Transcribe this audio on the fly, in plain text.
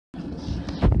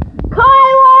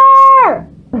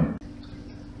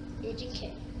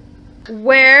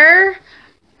Where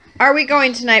are we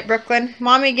going tonight, Brooklyn?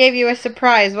 Mommy gave you a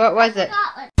surprise. What was it?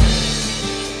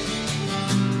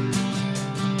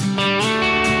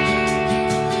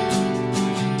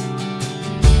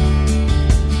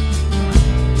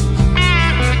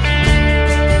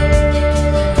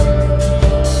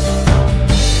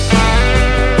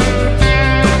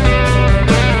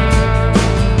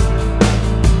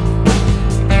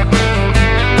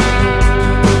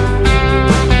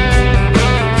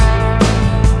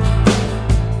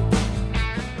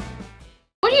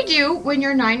 When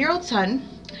your 9-year-old son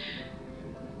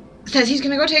says he's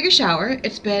gonna go take a shower,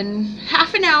 it's been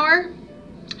half an hour,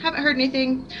 haven't heard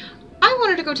anything. I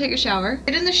wanted to go take a shower,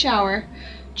 get in the shower,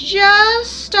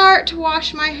 just start to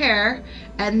wash my hair,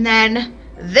 and then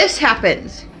this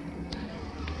happens.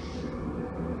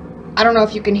 I don't know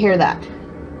if you can hear that.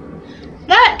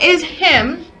 That is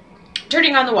him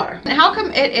turning on the water. And how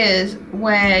come it is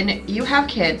when you have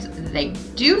kids, they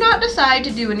do not decide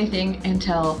to do anything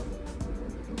until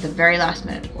the very last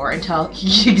minute or until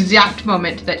the exact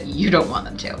moment that you don't want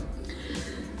them to.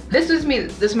 This was me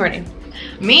this morning.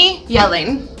 Me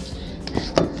yelling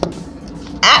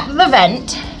at the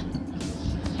vent,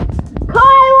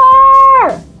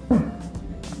 Kyler!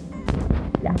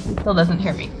 Yeah, he still doesn't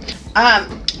hear me. I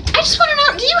just want to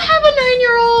know, do you have a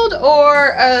 9-year-old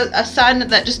or a son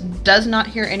that just does not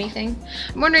hear anything?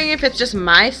 I'm wondering if it's just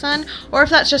my son or if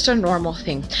that's just a normal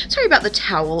thing. Sorry about the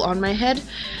towel on my head.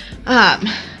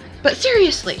 But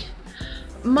seriously,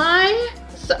 my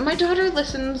daughter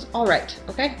listens all right,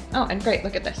 okay? Oh, and great,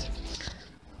 look at this.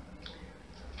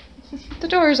 The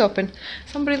door is open.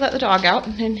 Somebody let the dog out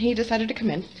and he decided to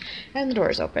come in. And the door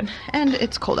is open. And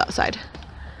it's cold outside.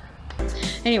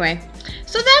 Anyway,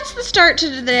 so that's the start to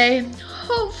the day.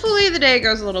 Hopefully the day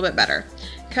goes a little bit better.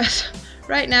 Because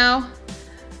right now,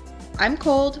 I'm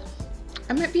cold.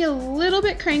 I might be a little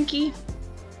bit cranky.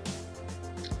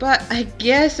 But I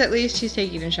guess at least he's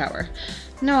taking a shower.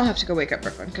 No, I'll have to go wake up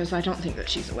Brooklyn because I don't think that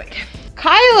she's awake.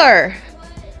 Kyler!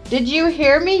 Did you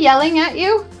hear me yelling at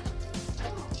you?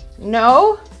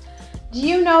 No? Do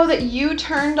you know that you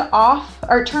turned off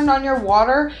or turned on your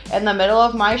water in the middle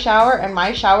of my shower and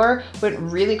my shower went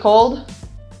really cold?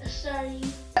 Sorry.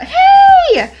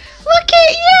 Hey! Look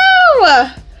at you!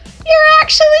 You're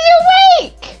actually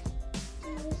awake!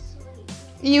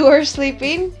 You are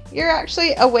sleeping. You're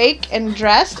actually awake and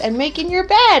dressed and making your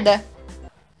bed.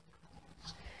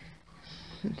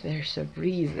 There's a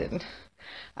reason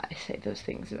I say those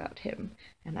things about him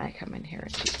and I come in here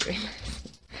and she's doing this.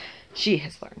 She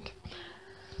has learned.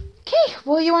 Okay,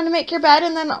 well, you want to make your bed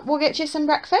and then we'll get you some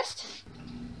breakfast?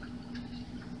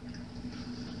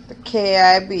 The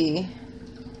KIB,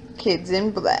 Kids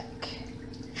in Black.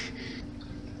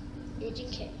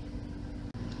 Agent K.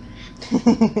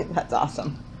 That's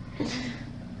awesome.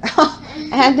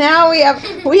 And now we are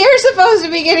supposed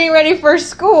to be getting ready for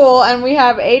school, and we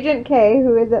have Agent K,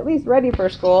 who is at least ready for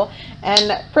school,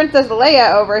 and Princess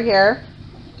Leia over here.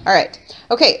 All right.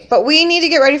 Okay, but we need to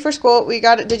get ready for school. We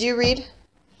got it. Did you read?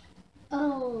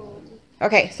 Oh.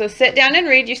 Okay, so sit down and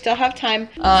read. You still have time.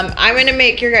 I'm going to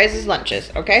make your guys'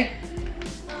 lunches, okay?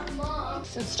 Mom.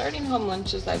 Since starting home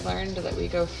lunches, I've learned that we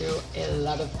go through a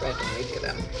lot of bread when we do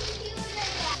them.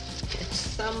 It's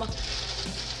some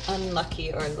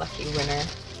unlucky or lucky winner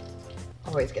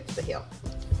always gets the heel.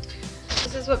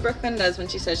 This is what Brooklyn does when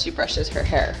she says she brushes her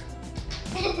hair.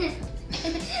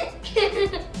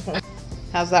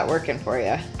 How's that working for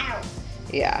you? Ow.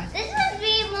 Yeah. This would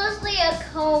be mostly a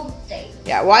comb thing.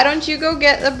 Yeah, why don't you go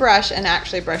get the brush and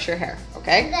actually brush your hair,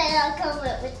 okay? And then I'll comb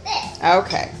it with this.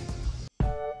 Okay.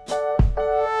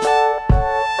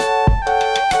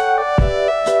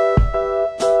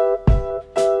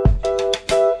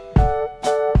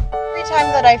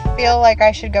 That I feel like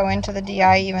I should go into the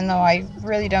DI even though I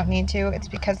really don't need to, it's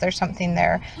because there's something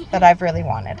there that I've really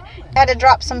wanted. I had to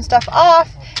drop some stuff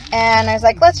off and I was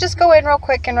like, let's just go in real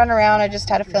quick and run around. I just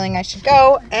had a feeling I should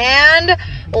go, and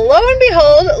lo and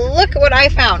behold, look what I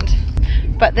found.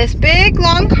 But this big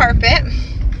long carpet,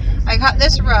 I got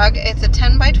this rug. It's a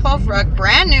 10 by 12 rug,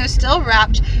 brand new, still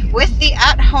wrapped with the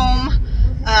at-home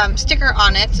sticker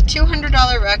on it. It's a $200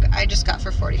 rug I just got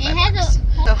for 45 bucks.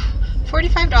 So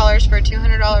 $45 for a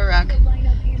 $200 rug.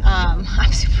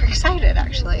 I'm super excited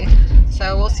actually.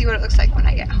 So we'll see what it looks like when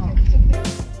I get home.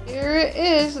 Here it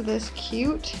is, this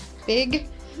cute big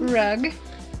rug.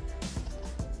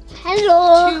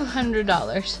 Hello.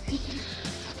 $200.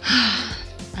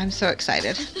 I'm so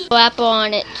excited. Apple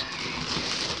on it.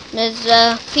 There's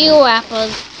a few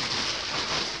apples.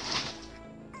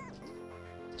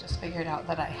 Just figured out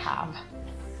that I have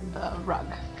the rug.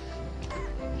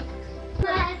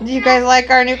 Do you guys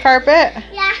like our new carpet?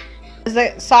 Yeah. Is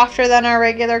it softer than our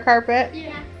regular carpet?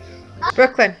 Yeah.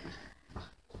 Brooklyn.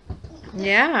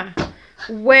 Yeah.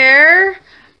 Where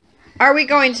are we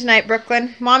going tonight,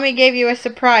 Brooklyn? Mommy gave you a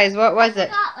surprise. What was it?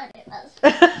 I forgot what it was.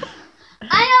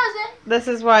 I know it. This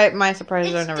is why my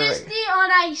surprises are never Disney big.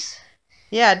 on Ice.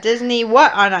 Yeah, Disney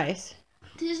what on ice?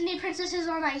 Disney Princesses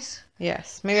on Ice.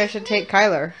 Yes. Maybe I should take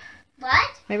Kyler.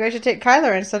 What? Maybe I should take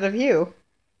Kyler instead of you.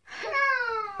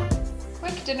 No.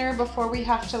 Quick dinner before we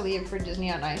have to leave for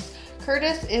Disney on Ice.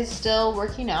 Curtis is still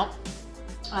working out.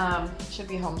 Should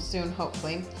be home soon,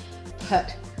 hopefully.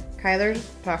 But Kyler's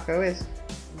taco is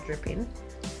dripping.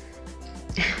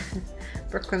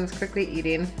 Brooklyn's quickly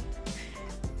eating.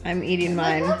 I'm eating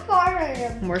mine. Look how far I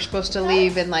am. We're supposed to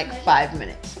leave in like 5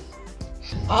 minutes.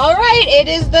 All right, it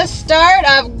is the start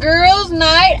of Girls'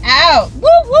 Night Out. Woo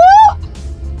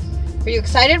woo! Are you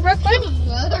excited, Brooklyn?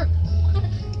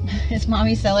 Is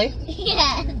Mommy silly?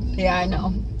 Yeah. Yeah, I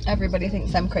know. Everybody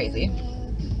thinks I'm crazy.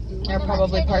 You're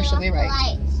probably partially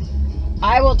right.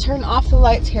 I will turn off the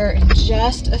lights here in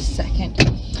just a second.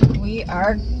 We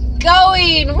are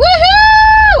going!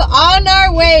 Woohoo! On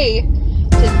our way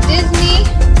to Disney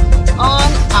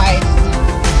on Ice.